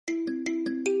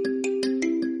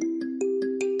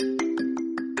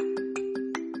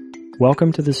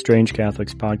Welcome to the Strange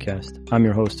Catholics podcast. I'm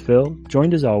your host, Phil,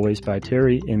 joined as always by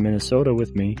Terry in Minnesota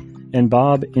with me and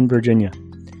Bob in Virginia.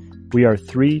 We are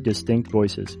three distinct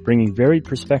voices, bringing varied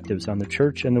perspectives on the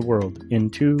church and the world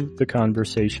into the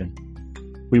conversation.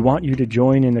 We want you to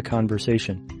join in the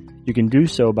conversation. You can do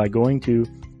so by going to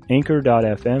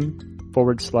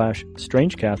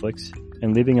anchor.fm/Strange Catholics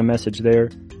and leaving a message there.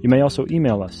 You may also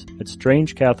email us at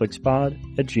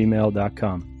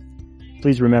strangecatholicspod@gmail.com.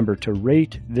 Please remember to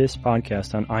rate this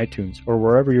podcast on iTunes or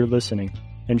wherever you're listening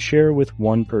and share with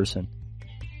one person.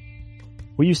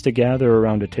 We used to gather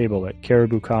around a table at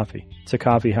Caribou Coffee. It's a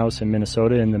coffee house in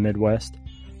Minnesota in the Midwest.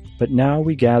 But now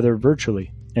we gather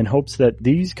virtually in hopes that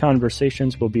these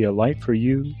conversations will be a light for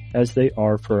you as they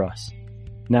are for us.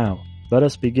 Now, let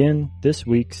us begin this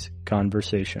week's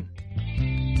conversation.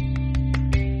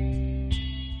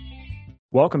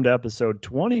 Welcome to episode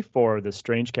 24 of the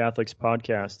Strange Catholics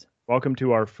podcast. Welcome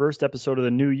to our first episode of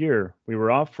the new year. We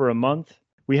were off for a month.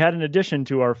 We had an addition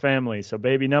to our family, so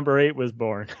baby number 8 was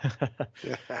born for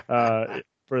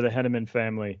the Henneman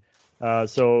family.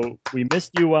 So we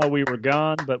missed you while we were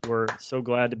gone, but we're so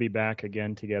glad to be back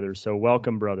again together. So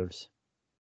welcome, brothers.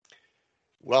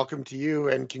 Welcome to you,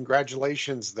 and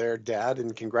congratulations there, Dad,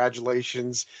 and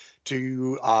congratulations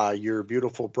to your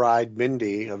beautiful bride,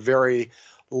 Mindy, a very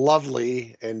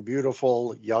lovely and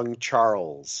beautiful young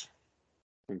Charles.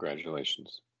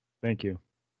 Congratulations. Thank you.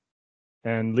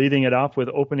 And leading it off with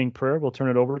opening prayer, we'll turn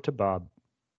it over to Bob.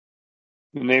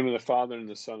 In the name of the Father, and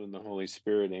the Son, and the Holy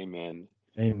Spirit, amen.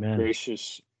 Amen.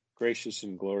 Gracious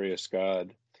and glorious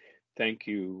God, thank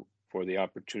you for the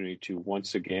opportunity to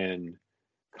once again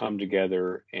come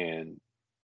together and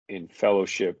in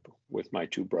fellowship with my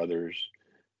two brothers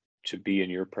to be in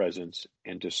your presence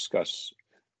and discuss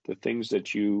the things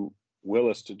that you will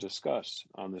us to discuss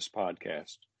on this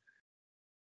podcast.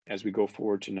 As we go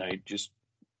forward tonight, just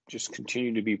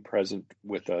continue to be present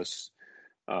with us.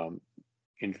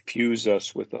 Infuse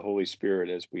us with the Holy Spirit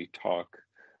as we talk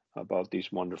about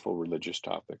these wonderful religious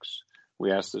topics.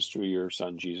 We ask this through your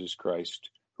Son, Jesus Christ,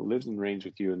 who lives and reigns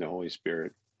with you in the Holy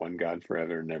Spirit, one God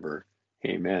forever and ever.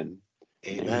 Amen.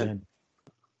 Amen.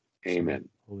 Amen.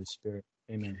 Holy Spirit.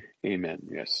 Amen. Amen.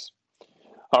 Yes.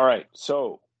 All right.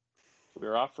 So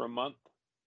we're off for a month,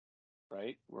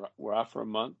 right? We're off for a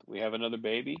month. We have another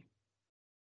baby,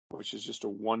 which is just a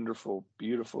wonderful,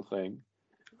 beautiful thing.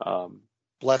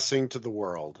 Blessing to the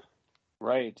world.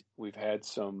 Right. We've had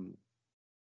some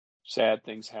sad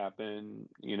things happen.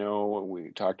 You know,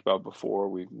 we talked about before,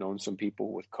 we've known some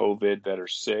people with COVID that are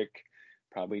sick,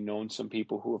 probably known some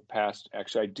people who have passed.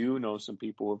 Actually, I do know some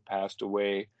people who have passed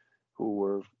away who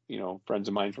were, friends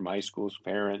of mine from high school's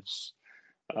parents.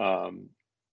 I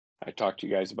talked to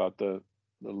you guys about the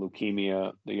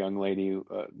leukemia, the young lady,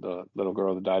 the little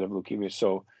girl that died of leukemia.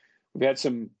 So we've had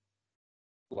some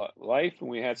life and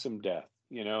we had some death.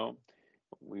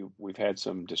 We've had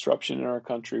some disruption in our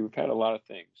country. We've had a lot of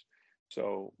things.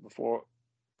 So before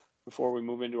we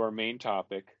move into our main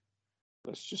topic,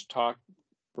 let's just talk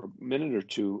for a minute or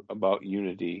two about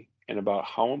unity and about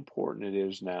how important it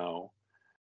is now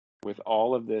with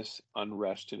all of this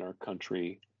unrest in our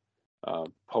country,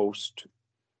 post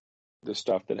the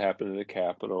stuff that happened in the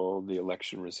Capitol, the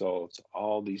election results,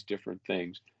 all these different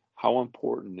things, how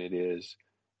important it is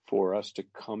for us to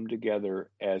come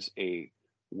together as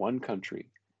one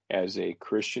country, as a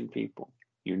Christian people,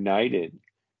 united,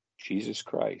 Jesus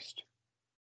Christ,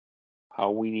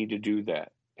 how we need to do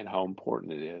that and how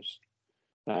important it is.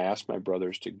 And I ask my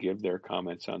brothers to give their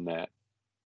comments on that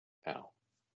now.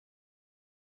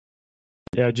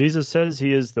 Yeah, Jesus says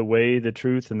he is the way, the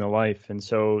truth, and the life. And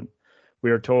so we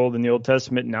are told in the Old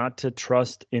Testament not to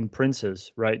trust in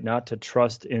princes, right? Not to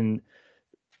trust in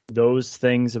those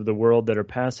things of the world that are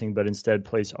passing, but instead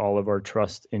place all of our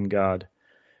trust in God.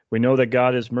 We know that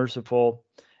God is merciful,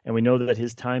 and we know that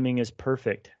his timing is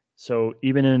perfect. So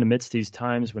even in amidst these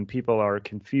times when people are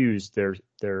confused,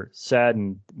 they're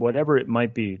saddened, whatever it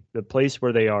might be, the place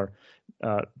where they are,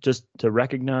 just to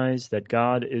recognize that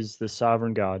God is the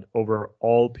sovereign God over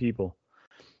all people,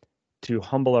 to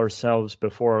humble ourselves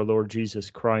before our Lord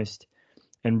Jesus Christ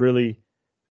and really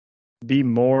be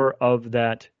more of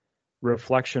that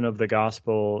reflection of the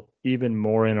gospel even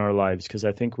more in our lives, because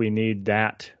I think we need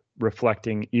that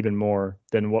reflecting even more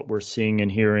than what we're seeing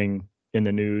and hearing in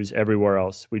the news everywhere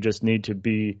else. We just need to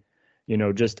be,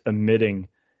 just emitting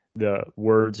the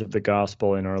words of the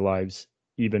gospel in our lives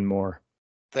even more.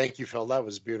 Thank you, Phil. That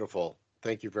was beautiful.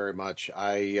 Thank you very much.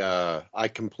 I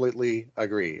completely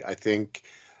agree. I think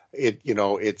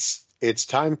it's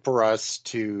time for us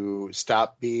to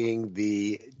stop being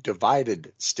the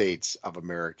divided states of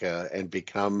America and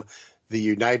become the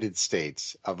United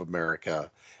States of America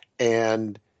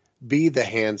and be the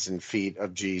hands and feet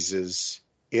of Jesus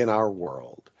in our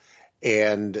world.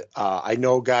 And I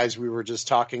know, guys, we were just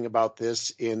talking about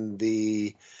this in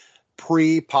the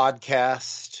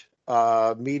pre-podcast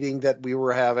meeting that we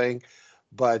were having,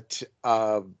 but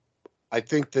I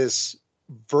think this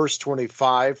verse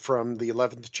 25 from the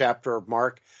 11th chapter of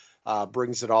Mark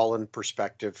brings it all in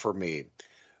perspective for me.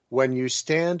 When you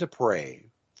stand to pray,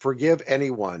 forgive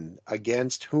anyone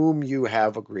against whom you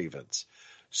have a grievance,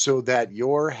 so that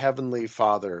your heavenly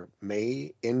Father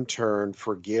may in turn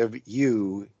forgive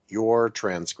you your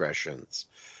transgressions.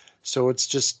 So it's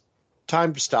just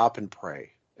time to stop and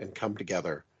pray and come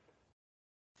together.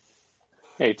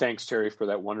 Hey, thanks, Terry, for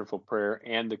that wonderful prayer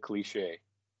and the cliche.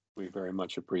 We very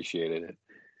much appreciated it.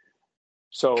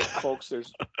 So, folks,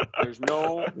 there's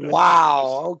no...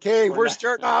 Wow. Okay, we're not...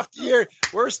 starting off the year.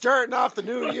 We're starting off the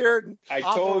new year. I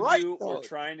told you we're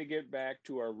trying to get back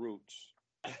to our roots.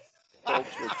 Folks,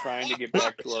 we're trying to get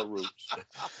back to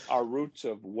our roots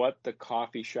of what the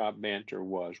coffee shop banter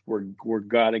was. We're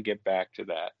got to get back to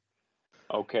that.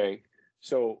 Okay,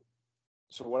 so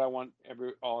what I want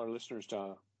all our listeners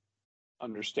to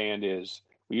understand is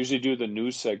we usually do the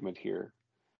news segment here.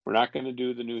 We're not going to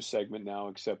do the news segment now,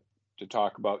 except to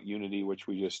talk about unity, which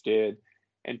we just did,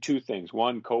 and two things: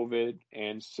 one, COVID,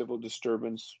 and civil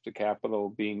disturbance, the Capitol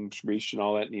being breached, and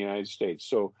all that in the United States.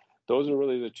 So those are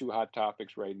really the two hot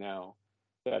topics right now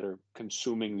that are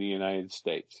consuming the United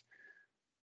States.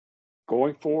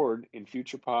 Going forward in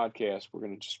future podcasts, we're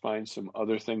going to just find some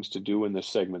other things to do in this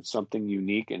segment, something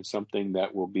unique and something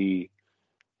that will be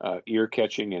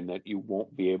ear-catching and that you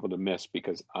won't be able to miss,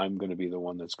 because I'm going to be the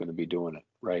one that's going to be doing it,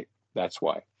 right? That's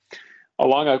why.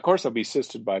 Of course, I'll be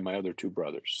assisted by my other two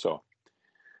brothers. So,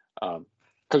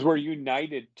 because we're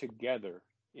united together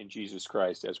in Jesus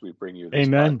Christ as we bring you this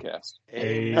podcast.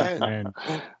 Amen.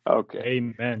 Okay.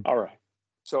 Amen. All right.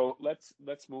 So let's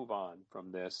move on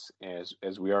from this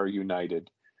as we are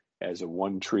united as a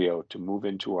one trio to move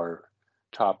into our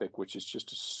topic, which is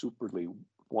just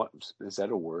is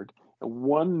that a word? A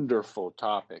wonderful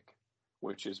topic,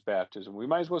 which is baptism. We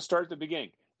might as well start at the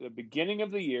beginning. The beginning of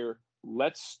the year,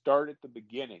 let's start at the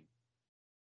beginning.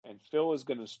 And Phil is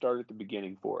going to start at the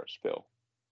beginning for us. Phil.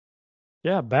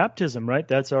 Yeah, baptism, right?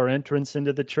 That's our entrance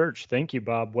into the church. Thank you,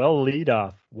 Bob. Well lead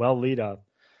off.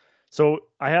 So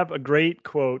I have a great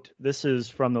quote. This is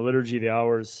from the Liturgy of the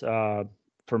Hours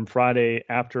from Friday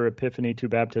after Epiphany to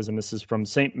baptism. This is from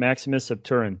St. Maximus of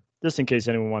Turin, just in case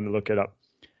anyone wanted to look it up.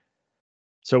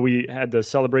 So we had the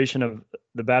celebration of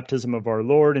the baptism of our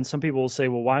Lord, and some people will say,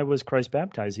 well, why was Christ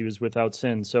baptized? He was without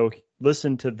sin. So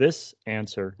listen to this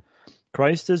answer.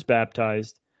 Christ is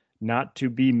baptized not to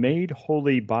be made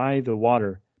holy by the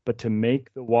water, but to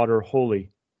make the water holy,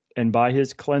 and by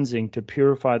his cleansing to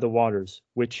purify the waters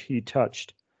which he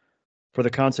touched. For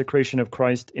the consecration of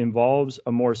Christ involves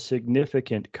a more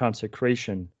significant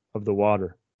consecration of the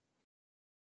water.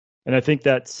 And I think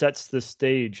that sets the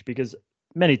stage, because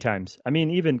many times, I mean,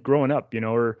 even growing up,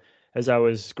 or as I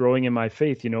was growing in my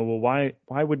faith, well, why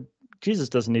would Jesus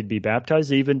doesn't need to be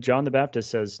baptized? Even John the Baptist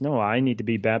says, no, I need to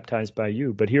be baptized by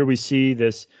you. But here we see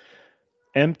this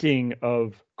emptying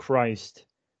of Christ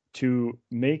to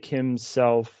make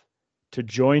himself, to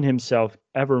join himself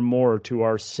evermore to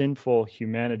our sinful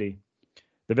humanity.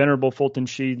 The Venerable Fulton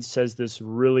Sheen says this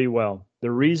really well.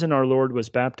 The reason our Lord was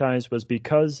baptized was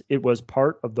because it was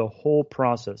part of the whole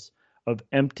process of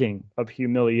emptying, of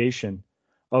humiliation,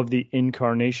 of the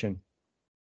incarnation.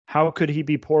 How could he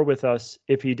be poor with us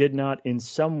if he did not in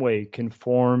some way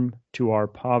conform to our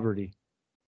poverty?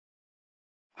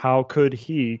 How could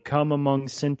he come among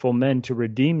sinful men to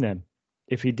redeem them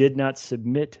if he did not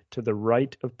submit to the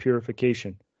rite of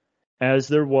purification? As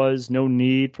there was no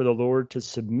need for the Lord to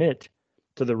submit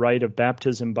to the rite of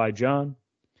baptism by John,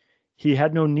 he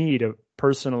had no need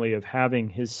personally of having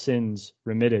his sins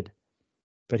remitted,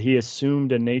 but he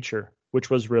assumed a nature which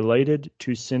was related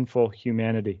to sinful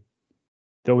humanity.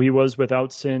 Though he was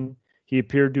without sin, he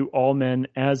appeared to all men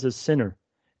as a sinner,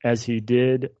 as he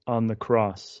did on the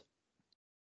cross.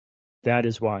 That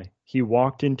is why he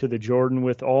walked into the Jordan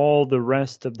with all the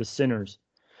rest of the sinners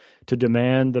to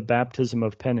demand the baptism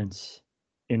of penance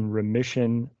in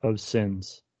remission of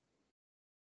sins.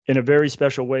 In a very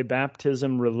special way,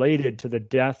 baptism related to the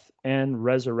death and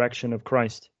resurrection of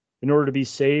Christ. In order to be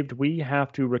saved, we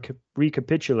have to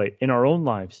recapitulate in our own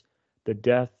lives the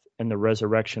death and the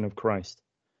resurrection of Christ.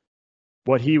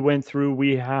 What he went through,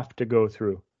 we have to go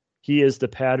through. He is the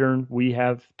pattern. We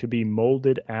have to be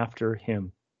molded after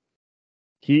him.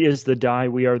 He is the die.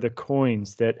 We are the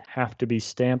coins that have to be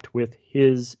stamped with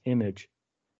his image.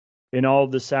 In all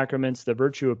the sacraments, the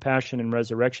virtue of passion and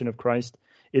resurrection of Christ,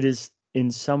 it is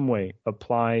in some way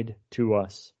applied to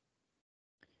us.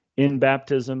 In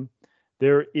baptism,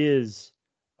 there is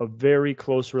a very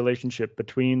close relationship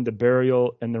between the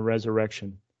burial and the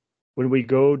resurrection. When we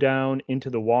go down into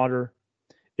the water,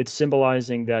 it's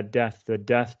symbolizing that death, the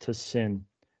death to sin.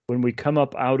 When we come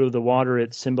up out of the water,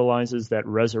 it symbolizes that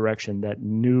resurrection, that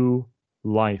new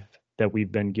life that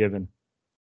we've been given.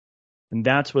 And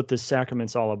that's what this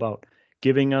sacrament's all about,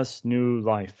 giving us new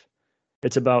life.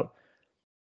 It's about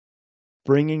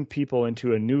bringing people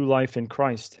into a new life in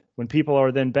Christ. When people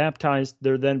are then baptized,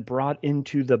 they're then brought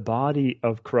into the body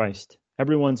of Christ.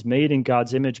 Everyone's made in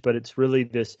God's image, but it's really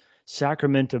this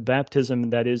sacrament of baptism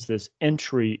that is this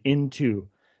entry into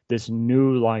this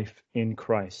new life in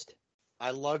Christ.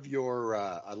 I love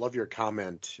your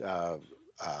comment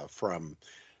from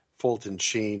Fulton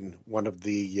Sheen, one of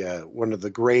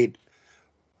the great.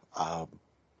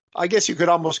 I guess you could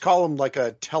almost call him like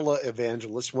a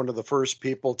tele-evangelist, one of the first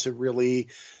people to really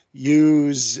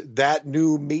use that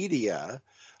new media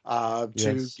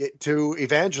to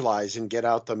evangelize and get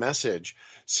out the message.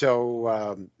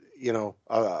 So,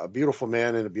 a beautiful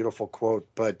man and a beautiful quote.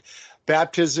 But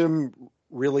baptism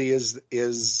really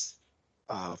is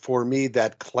for me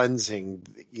that cleansing.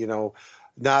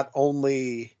 Not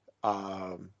only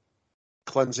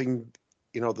cleansing,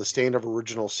 the stain of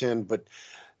original sin, but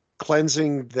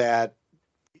cleansing that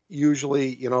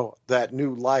usually, that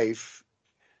new life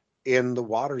in the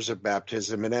waters of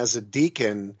baptism. And as a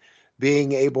deacon,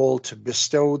 being able to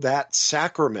bestow that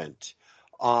sacrament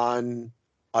on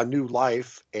a new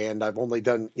life. And I've only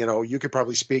done, you could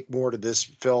probably speak more to this,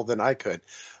 Phil, than I could.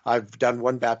 I've done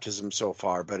one baptism so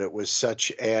far, but it was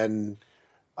such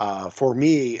for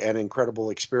me, an incredible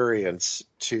experience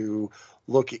to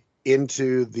look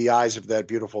into the eyes of that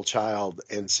beautiful child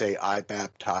and say, I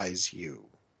baptize you.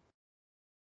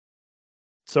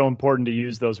 So important to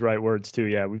use those right words too.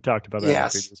 Yeah, we've talked about that in the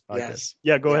previous podcast. Yes.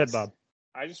 Yeah, go ahead, Bob.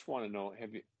 I just want to know,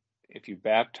 if you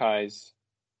baptize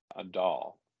a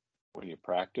doll when you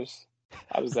practice,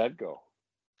 how does that go?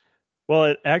 Well,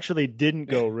 it actually didn't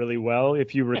go really well,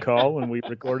 if you recall, when we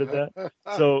recorded that.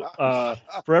 So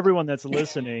for everyone that's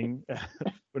listening,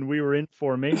 when we were in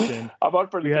formation, how about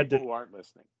for the people who aren't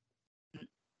listening?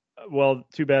 Well,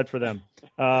 too bad for them.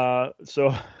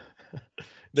 So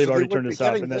they've already turned us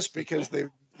off. And that's because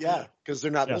they're not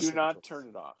listening. Do not turn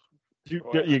it off.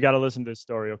 You got to listen to this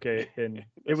story, okay? And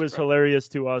it was hilarious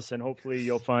to us, and hopefully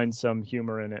you'll find some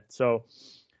humor in it. So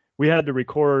we had to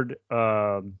record,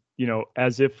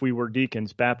 as if we were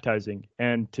deacons baptizing.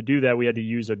 And to do that, we had to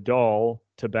use a doll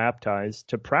to baptize,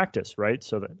 to practice, right?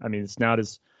 So that, it's not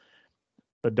as,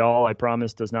 a doll, I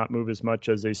promise, does not move as much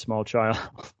as a small child.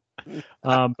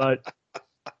 But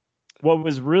what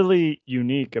was really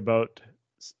unique about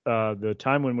the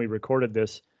time when we recorded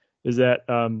this is that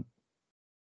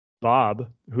Bob,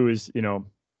 who is,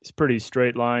 he's pretty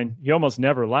straight line, he almost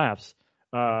never laughs,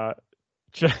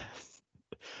 just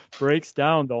breaks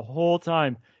down the whole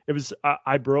time. It was,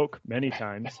 I broke many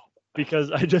times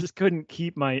because I just couldn't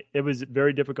keep it was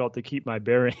very difficult to keep my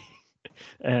bearing.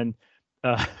 And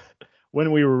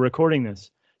when we were recording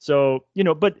this, so,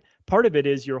 but part of it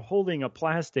is you're holding a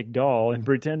plastic doll and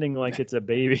pretending like it's a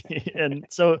baby. And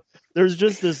so there's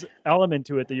just this element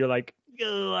to it that you're like,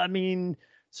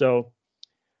 so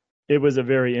it was a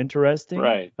very interesting.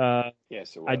 Right.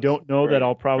 Yes, it was. I don't know that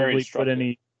I'll probably put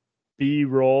any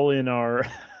B-roll in our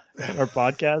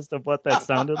podcast of what that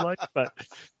sounded like, but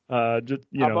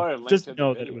just know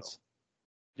that it was.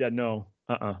 Yeah, no,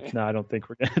 no, I don't think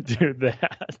we're gonna do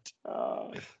that.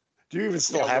 Do you even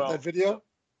still have that video?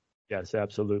 Yes,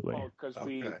 absolutely. Because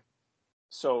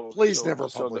please never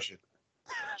publish it.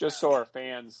 Just so our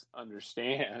fans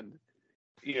understand,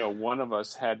 one of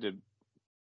us had to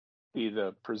be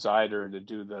the presider to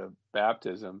do the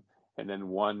baptism, and then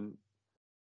one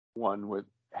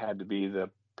had to be the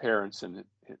parents, and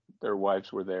their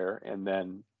wives were there, and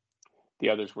then the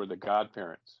others were the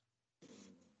godparents.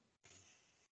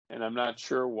 And I'm not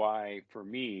sure why, for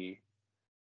me,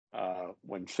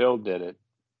 when Phil did it,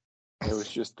 it was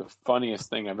just the funniest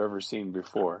thing I've ever seen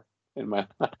before in my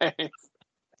life.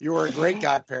 You were a great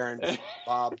godparent,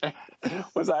 Bob.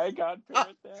 Was I a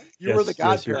godparent then? You were the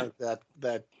godparent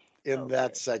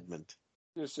that segment.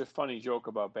 Just a funny joke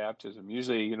about baptism.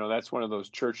 Usually, that's one of those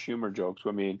church humor jokes.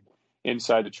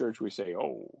 Inside the church, we say,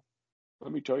 "Oh,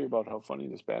 let me tell you about how funny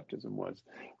this baptism was,"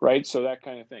 right? So that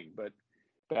kind of thing. But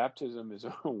baptism is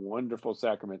a wonderful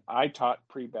sacrament. I taught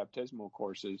pre-baptismal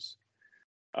courses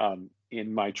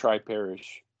in my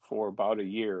tri-parish for about a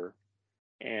year,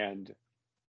 and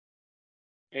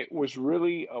it was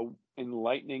really a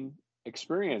enlightening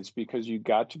experience, because you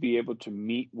got to be able to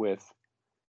meet with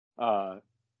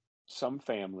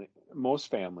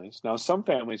most families. Now, some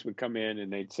families would come in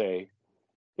and they'd say,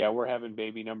 yeah, we're having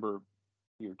baby number,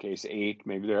 in your case, 8,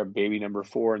 maybe they're having baby number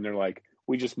 4, and they're like,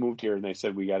 we just moved here and they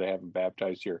said we got to have them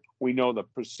baptized here. We know the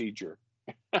procedure.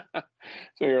 So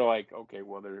you're like, okay,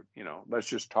 well, let's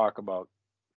just talk about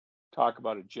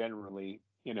it generally,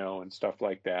 and stuff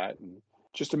like that, and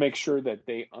just to make sure that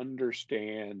they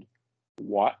understand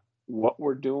what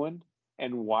we're doing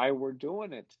and why we're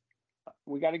doing it.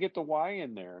 We got to get the why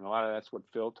in there, and a lot of that's what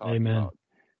Phil talked Amen. about.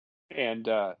 And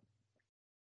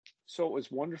so it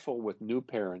was wonderful with new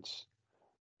parents,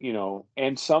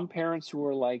 and some parents who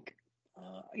were like,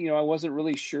 I wasn't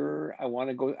really sure.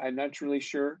 I'm not really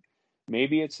sure.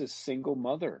 Maybe it's a single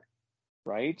mother,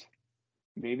 right?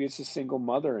 Maybe it's a single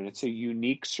mother and it's a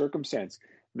unique circumstance.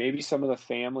 Maybe some of the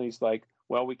families like,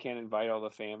 well, we can't invite all the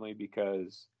family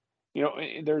because,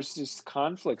 there's just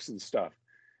conflicts and stuff.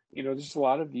 There's a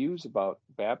lot of views about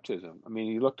baptism. I mean,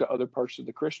 you look to other parts of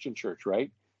the Christian church,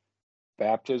 right?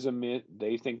 They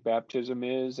think baptism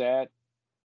is at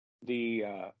the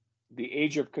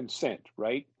age of consent,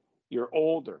 right? You're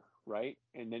older, right?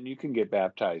 And then you can get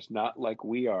baptized, not like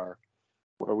we are,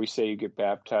 where we say you get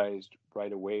baptized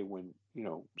right away when,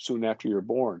 soon after you're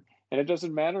born. And it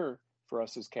doesn't matter for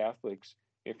us as Catholics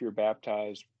if you're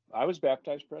baptized. I was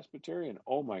baptized Presbyterian.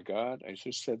 Oh my God, I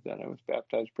just said that. I was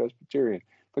baptized Presbyterian.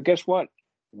 But guess what?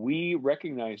 We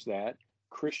recognize that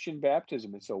Christian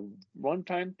baptism, it's a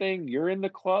one-time thing. You're in the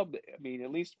club. I mean,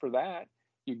 at least for that,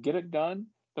 you get it done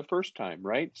the first time,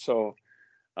 right? So,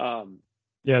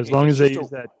 yeah, as long as they use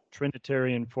that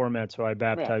Trinitarian format, so I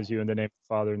baptize you in the name of the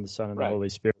Father and the Son and the Holy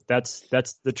Spirit. That's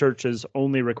the church's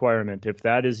only requirement. If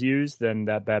that is used, then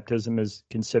that baptism is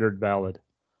considered valid.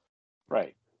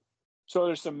 Right. So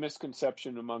there's some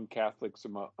misconception among Catholics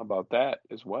about that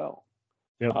as well.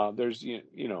 Yep. There's,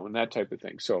 and that type of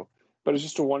thing. So, but it's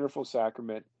just a wonderful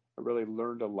sacrament. I really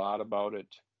learned a lot about it.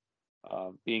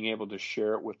 Being able to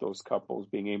share it with those couples,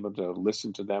 being able to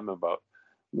listen to them about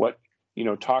what,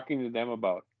 talking to them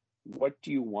about what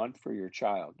do you want for your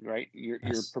child, right? You're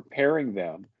preparing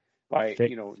them by,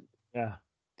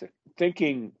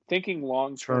 thinking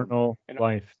long term, eternal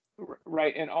life,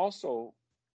 right? And also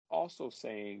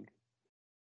saying,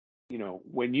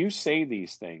 when you say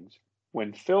these things,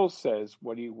 when Phil says,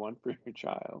 what do you want for your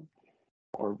child?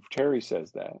 Or Terry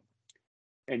says that,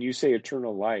 and you say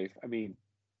eternal life, I mean,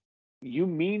 you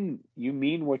mean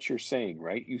what you're saying,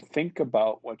 right? You think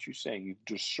about what you're saying. You've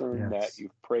discerned that.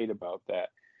 You've prayed about that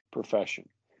profession.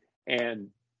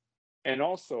 And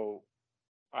also,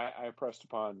 I pressed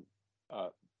upon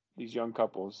these young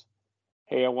couples,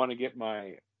 hey, I want to get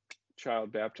my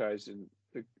child baptized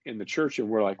in the church, and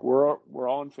we're like, we're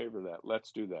all in favor of that.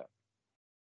 Let's do that.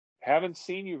 Haven't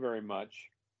seen you very much.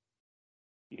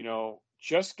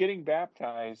 Just getting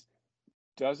baptized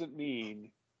doesn't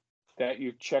mean that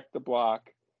you've checked the block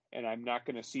and I'm not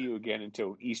going to see you again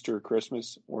until Easter,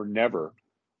 Christmas, or never,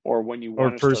 or when you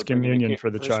want to first communion for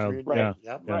the child. Right.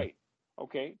 Right.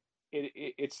 Okay.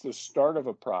 It's the start of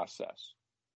a process.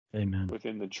 Amen.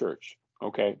 Within the church.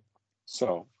 Okay.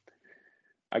 So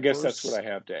I guess that's what I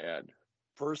have to add.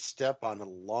 First step on a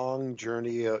long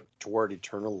journey toward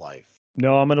eternal life.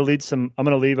 No, I'm going to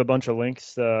leave a bunch of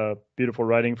links. Beautiful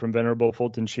writing from Venerable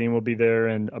Fulton Sheen will be there,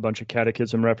 and a bunch of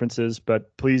catechism references.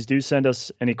 But please do send us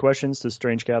any questions to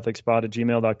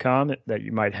strangecatholicspot@gmail.com that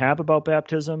you might have about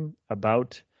baptism,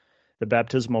 about the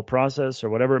baptismal process, or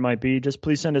whatever it might be. Just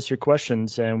please send us your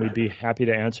questions, and we'd be happy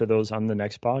to answer those on the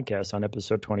next podcast on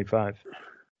episode 25.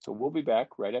 So we'll be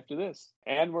back right after this.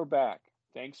 And we're back.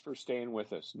 Thanks for staying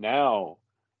with us. Now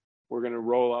we're going to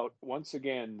roll out once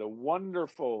again the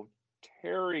wonderful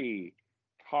Terry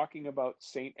talking about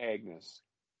St. Agnes.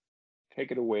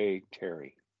 Take it away,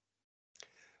 Terry.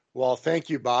 Well, thank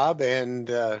you, Bob.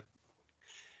 And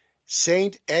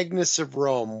St. Agnes of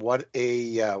Rome, what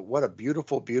a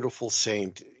beautiful, beautiful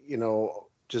saint.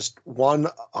 Just one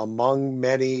among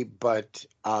many, but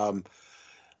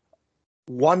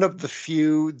one of the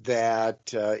few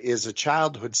that is a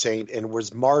childhood saint and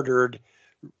was martyred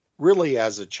really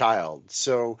as a child.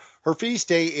 So her feast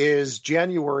day is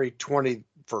January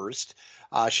 21st.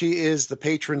 She is the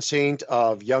patron saint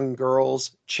of young girls,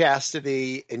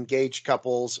 chastity, engaged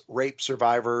couples, rape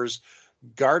survivors,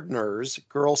 gardeners,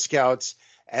 Girl Scouts,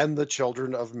 and the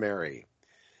Children of Mary.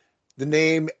 The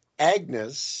name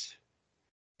Agnes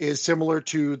is similar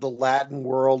to the Latin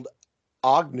word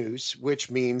agnus,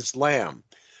 which means lamb.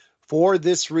 For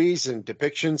this reason,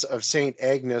 depictions of St.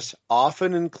 Agnes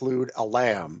often include a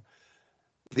lamb.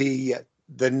 The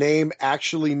name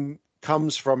actually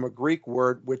comes from a Greek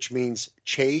word which means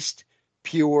chaste,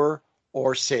 pure,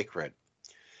 or sacred.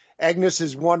 Agnes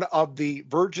is one of the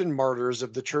virgin martyrs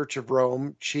of the Church of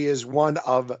Rome. She is one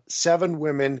of 7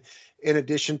 women, in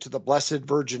addition to the Blessed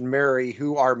Virgin Mary,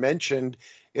 who are mentioned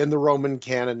in the Roman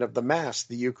canon of the Mass,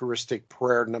 the Eucharistic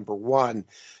prayer number 1.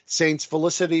 Saints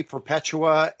Felicity,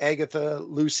 Perpetua, Agatha,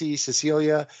 Lucy,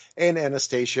 Cecilia, and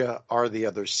Anastasia are the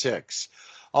other 6.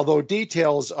 Although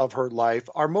details of her life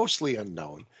are mostly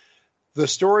unknown, the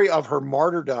story of her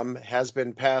martyrdom has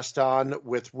been passed on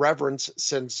with reverence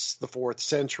since the 4th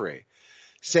century.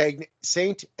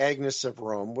 Saint Agnes of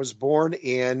Rome was born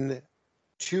in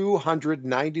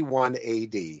 291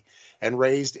 AD and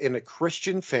raised in a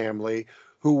Christian family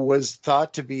who was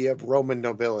thought to be of Roman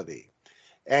nobility.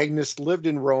 Agnes lived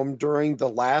in Rome during the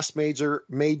last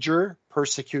major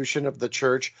persecution of the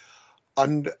church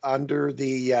under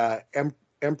the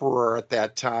emperor at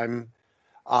that time.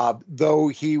 Though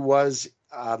he was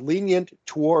lenient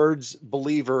towards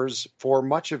believers for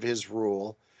much of his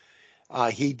rule,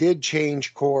 he did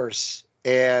change course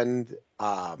and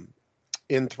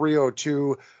in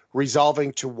 302,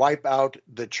 resolving to wipe out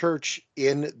the church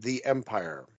in the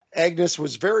empire. Agnes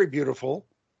was very beautiful.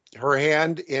 Her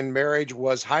hand in marriage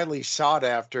was highly sought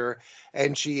after,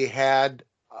 and she had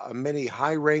many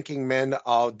high-ranking men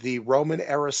of the Roman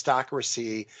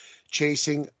aristocracy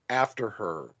chasing after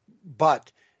her.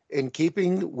 But in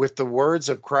keeping with the words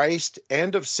of Christ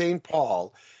and of St.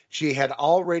 Paul, she had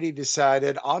already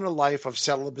decided on a life of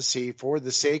celibacy for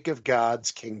the sake of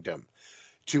God's kingdom.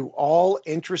 To all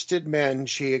interested men,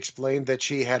 she explained that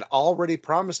she had already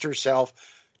promised herself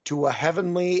to a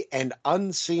heavenly and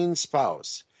unseen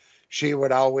spouse. She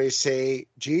would always say,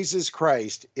 "Jesus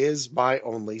Christ is my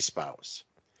only spouse."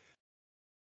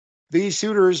 These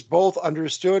suitors both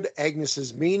understood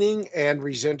Agnes's meaning and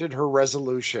resented her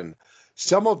resolution.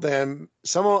 Some of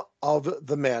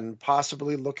the men,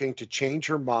 possibly looking to change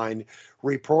her mind,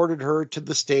 reported her to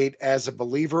the state as a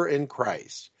believer in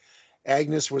Christ.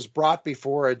 Agnes was brought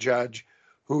before a judge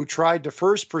who tried to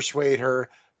first persuade her,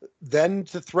 then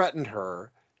to threaten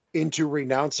her into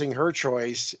renouncing her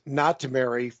choice not to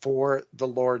marry for the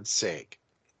Lord's sake.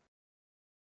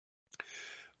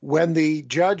 When the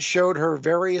judge showed her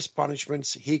various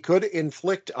punishments he could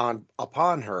inflict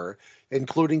upon her,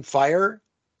 including fire,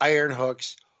 iron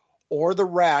hooks, or the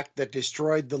rack that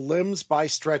destroyed the limbs by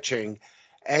stretching,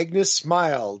 Agnes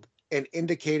smiled and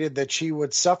indicated that she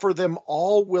would suffer them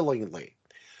all willingly.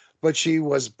 But she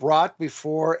was brought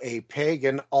before a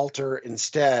pagan altar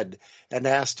instead and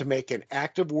asked to make an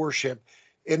act of worship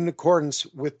in accordance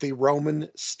with the Roman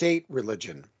state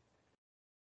religion.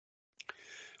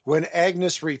 When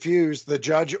Agnes refused, the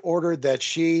judge ordered that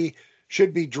she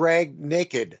should be dragged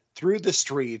naked through the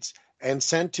streets and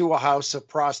sent to a house of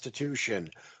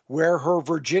prostitution, where her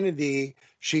virginity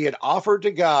she had offered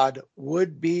to God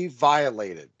would be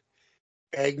violated.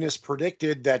 Agnes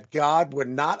predicted that God would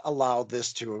not allow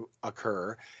this to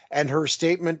occur, and her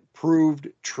statement proved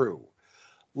true.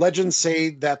 Legends say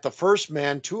that the first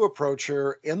man to approach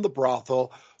her in the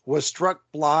brothel was struck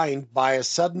blind by a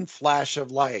sudden flash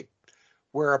of light,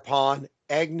 whereupon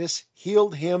Agnes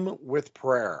healed him with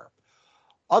prayer.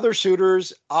 Other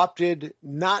suitors opted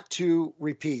not to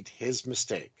repeat his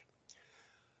mistake.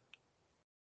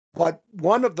 But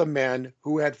one of the men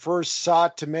who had first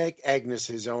sought to make Agnes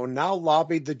his own now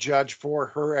lobbied the judge for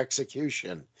her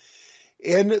execution.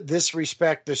 In this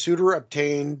respect, the suitor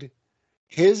obtained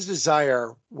his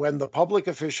desire when the public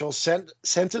official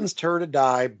sentenced her to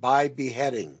die by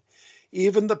beheading.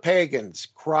 Even the pagans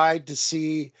cried to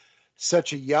see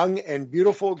such a young and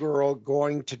beautiful girl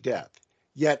going to death.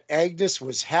 Yet Agnes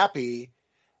was happy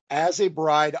as a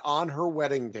bride on her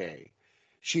wedding day.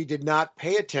 She did not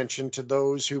pay attention to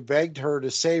those who begged her to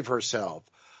save herself.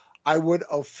 "I would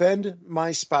offend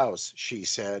my spouse," she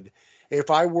said,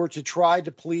 "if I were to try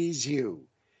to please you.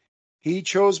 He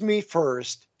chose me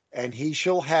first, and he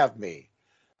shall have me."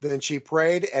 Then she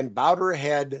prayed and bowed her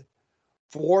head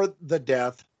for the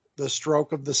death, the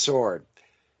stroke of the sword.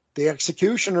 The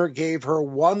executioner gave her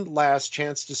one last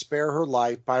chance to spare her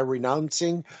life by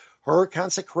renouncing her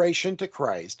consecration to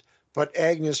Christ, but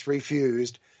Agnes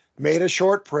refused, made a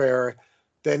short prayer,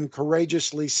 then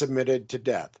courageously submitted to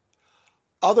death.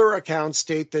 Other accounts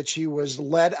state that she was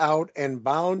led out and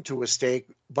bound to a stake,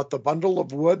 but the bundle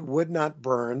of wood would not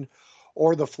burn,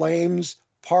 or the flames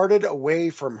parted away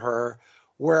from her,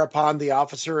 whereupon the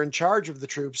officer in charge of the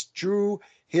troops drew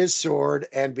his sword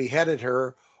and beheaded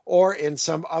her, or in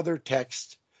some other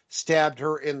text, stabbed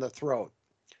her in the throat.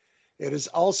 It is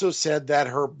also said that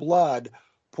her blood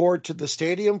poured to the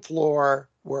stadium floor,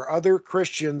 where other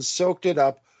Christians soaked it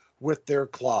up with their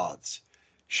cloths.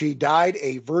 She died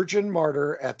a virgin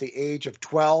martyr at the age of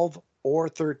 12 or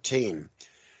 13.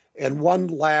 And one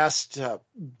last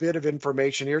bit of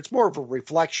information here. It's more of a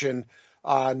reflection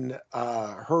on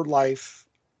her life.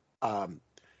 And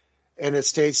it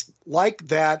states, like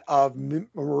that of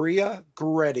Maria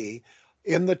Goretti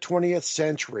in the 20th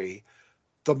century,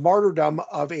 the martyrdom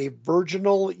of a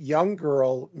virginal young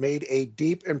girl made a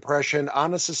deep impression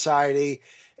on a society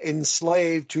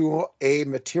enslaved to a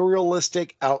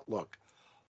materialistic outlook.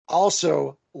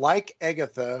 Also, like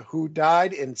Agatha, who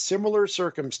died in similar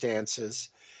circumstances,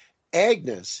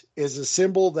 Agnes is a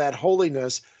symbol that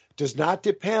holiness does not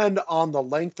depend on the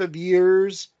length of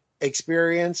years,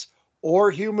 experience, or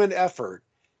human effort.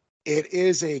 It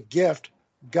is a gift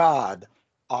God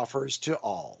offers to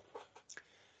all.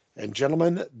 And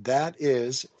gentlemen, that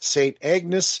is St.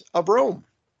 Agnes of Rome.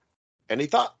 Any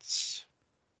thoughts?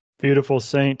 Beautiful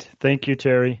saint. Thank you,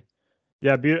 Terry.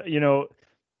 Yeah,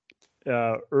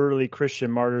 early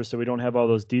Christian martyrs, so we don't have all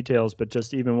those details, but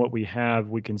just even what we have,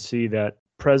 we can see that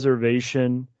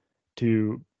preservation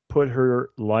to put her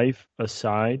life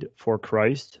aside for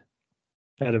Christ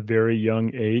at a very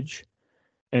young age.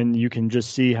 And you can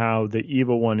just see how the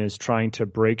evil one is trying to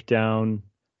break down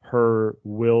her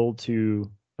will to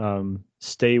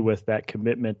stay with that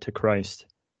commitment to Christ.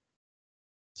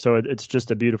 So it's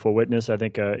just a beautiful witness. I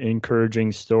think an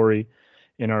encouraging story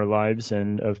in our lives,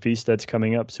 and a feast that's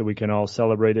coming up, so we can all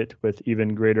celebrate it with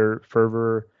even greater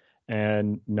fervor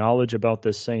and knowledge about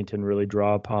this saint and really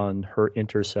draw upon her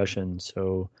intercession.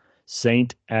 So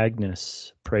Saint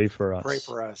Agnes, pray for us. Pray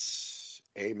for us.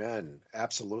 Amen.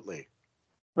 Absolutely.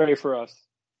 Pray for us.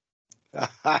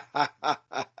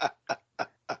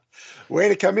 Way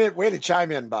to come in. Way to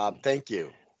chime in, Bob. Thank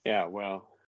you. Yeah, well,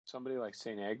 somebody like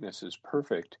St. Agnes is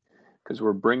perfect because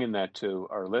we're bringing that to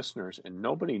our listeners, and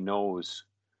nobody knows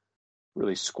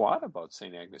really squat about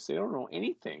St. Agnes. They don't know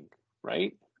anything,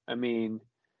 right? I mean,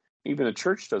 even the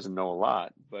church doesn't know a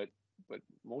lot, but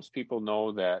most people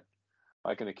know that,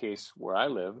 like in the case where I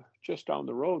live, just down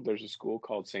the road, there's a school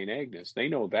called St. Agnes. They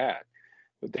know that,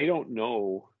 but they don't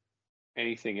know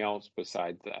anything else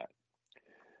besides that.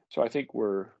 So I think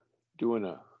we're doing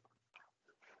a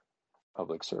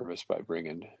public service by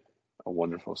bringing a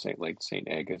wonderful saint like St.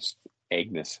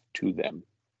 Agnes to them.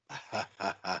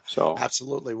 So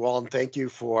absolutely. Well, and thank you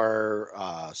for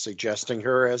suggesting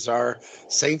her as our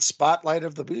Saint Spotlight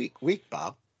of the week,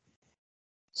 Bob.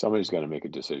 Somebody's got to make a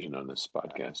decision on this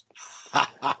podcast.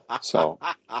 So,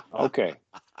 okay.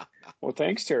 Well,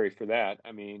 thanks, Terry, for that.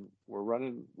 I mean, we're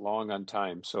running long on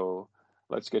time, so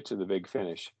let's get to the big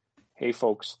finish. Hey,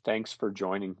 folks, thanks for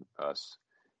joining us.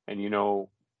 And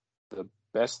the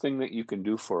best thing that you can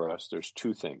do for us, there's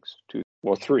two things.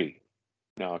 Three.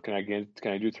 Now, can I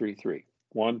do three? Three.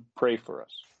 One, pray for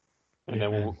us. And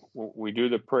then we do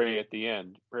the prayer at the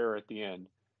end.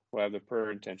 We'll have the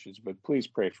prayer intentions, but please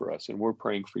pray for us. And we're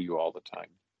praying for you all the time.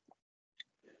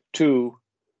 Two,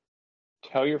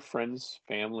 tell your friends,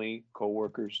 family,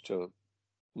 coworkers to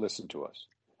listen to us.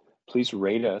 Please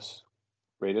rate us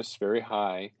very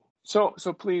high. So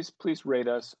please rate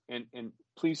us and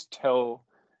please tell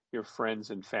your friends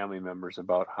and family members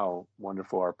about how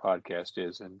wonderful our podcast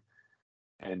is and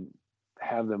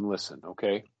have them listen,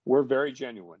 okay? We're very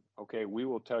genuine, okay? We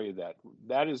will tell you that.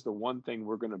 That is the one thing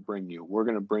we're going to bring you. We're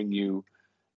going to bring you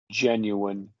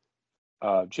genuine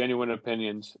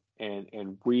opinions,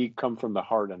 and we come from the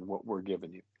heart on what we're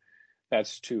giving you.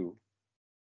 That's two.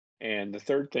 And the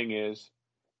third thing is,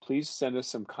 please send us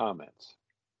some comments.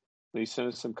 Please send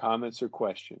us some comments or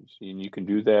questions. And you can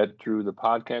do that through the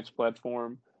podcast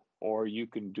platform, or you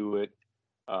can do it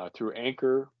through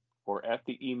Anchor or at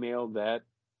the email that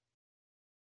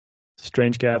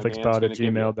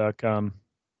StrangeCatholicSpot@gmail.com.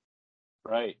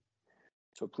 Right.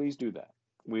 So please do that.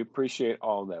 We appreciate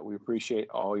all that. We appreciate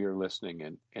all your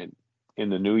listening. And in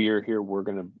the new year here, we're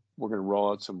gonna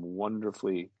roll out some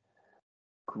wonderfully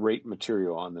great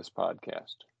material on this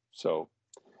podcast. So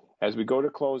as we go to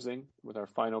closing with our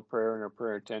final prayer and our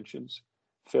prayer intentions,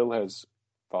 Phil has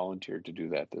volunteered to do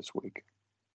that this week.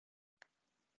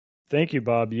 Thank you,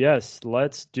 Bob. Yes,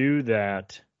 let's do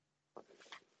that.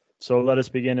 So let us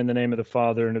begin in the name of the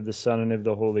Father, and of the Son, and of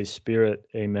the Holy Spirit.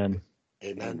 Amen.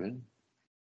 Amen.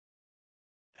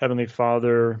 Heavenly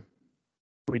Father,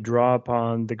 we draw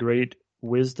upon the great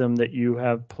wisdom that you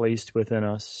have placed within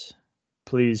us.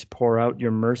 Please pour out your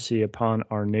mercy upon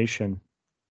our nation,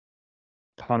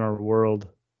 upon our world,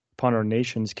 upon our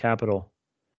nation's capital.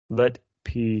 Let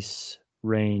peace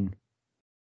reign.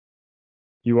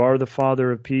 You are the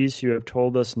Father of peace. You have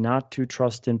told us not to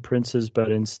trust in princes,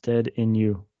 but instead in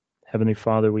you. Heavenly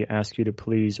Father, we ask you to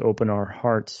please open our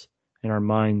hearts and our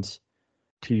minds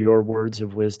to your words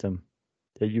of wisdom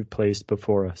that you've placed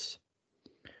before us.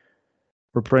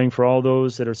 We're praying for all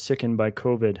those that are sickened by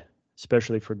COVID,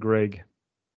 especially for Greg.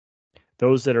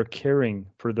 Those that are caring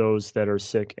for those that are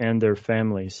sick and their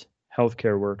families,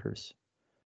 healthcare workers.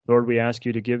 Lord, we ask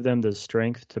you to give them the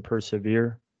strength to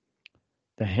persevere,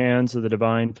 the hands of the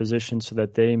divine physician, so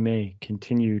that they may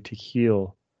continue to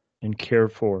heal and care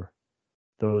for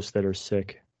those that are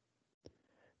sick.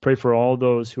 Pray for all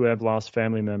those who have lost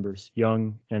family members,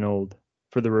 young and old,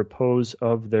 for the repose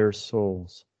of their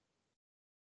souls.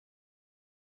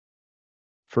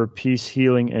 For peace,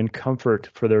 healing, and comfort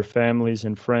for their families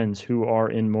and friends who are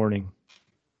in mourning.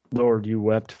 Lord, you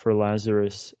wept for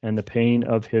Lazarus and the pain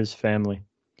of his family.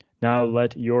 Now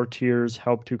let your tears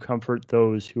help to comfort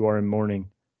those who are in mourning.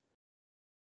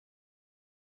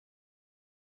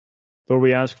 Lord,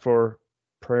 we ask for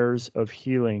prayers of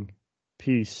healing,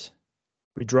 peace.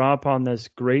 We draw upon this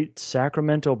great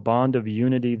sacramental bond of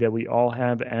unity that we all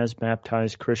have as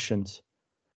baptized Christians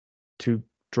to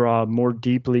draw more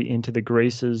deeply into the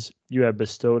graces you have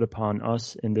bestowed upon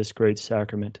us in this great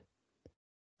sacrament,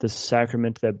 the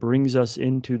sacrament that brings us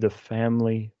into the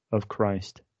family of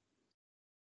Christ.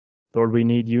 Lord, we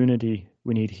need unity,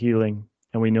 we need healing,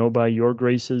 and we know by your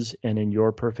graces and in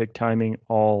your perfect timing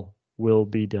all will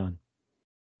be done.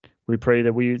 We pray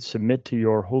that we submit to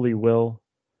your holy will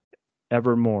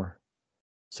evermore,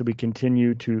 so we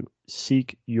continue to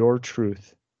seek your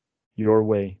truth, your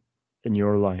way, and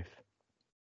your life.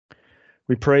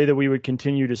 We pray that we would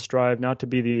continue to strive not to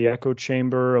be the echo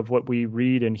chamber of what we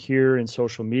read and hear in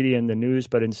social media and the news,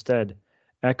 but instead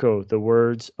echo the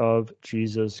words of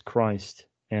Jesus Christ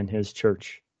and his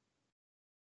church,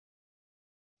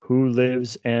 who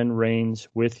lives and reigns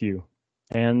with you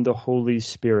and the Holy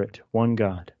Spirit, one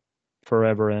God,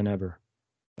 forever and ever.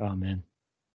 Amen.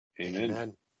 Amen. Amen.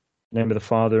 In the name of the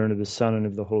Father, and of the Son, and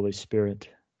of the Holy Spirit.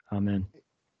 Amen.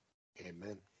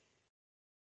 Amen.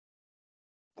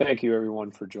 Thank you,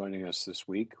 everyone, for joining us this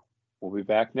week. We'll be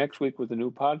back next week with a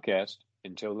new podcast.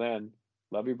 Until then,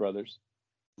 love you, brothers.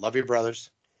 Love you, brothers.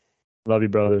 Love you,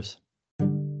 brothers.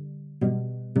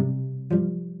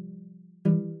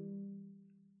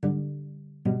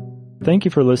 Thank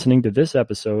you for listening to this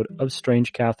episode of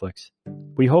Strange Catholics.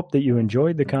 We hope that you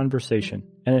enjoyed the conversation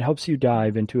and it helps you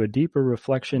dive into a deeper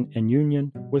reflection and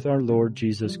union with our Lord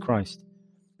Jesus Christ.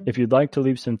 If you'd like to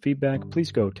leave some feedback,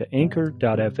 please go to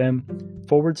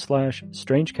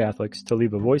anchor.fm/Strange Catholics to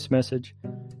leave a voice message,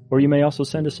 or you may also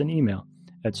send us an email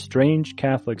at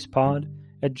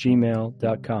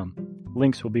strangecatholicspod@gmail.com.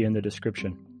 Links will be in the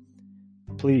description.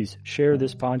 Please share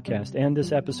this podcast and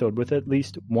this episode with at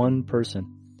least one person.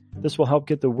 This will help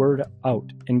get the word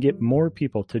out and get more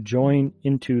people to join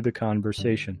into the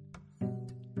conversation.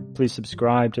 Please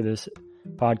subscribe to this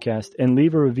podcast and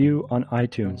leave a review on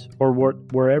iTunes or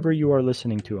wherever you are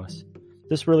listening to us.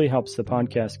 This really helps the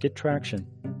podcast get traction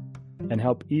and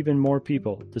help even more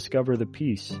people discover the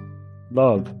peace,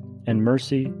 love, and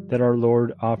mercy that our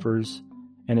Lord offers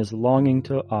and is longing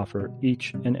to offer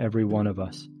each and every one of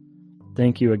us.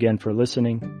 Thank you again for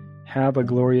listening. Have a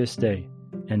glorious day,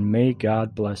 and may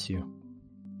God bless you.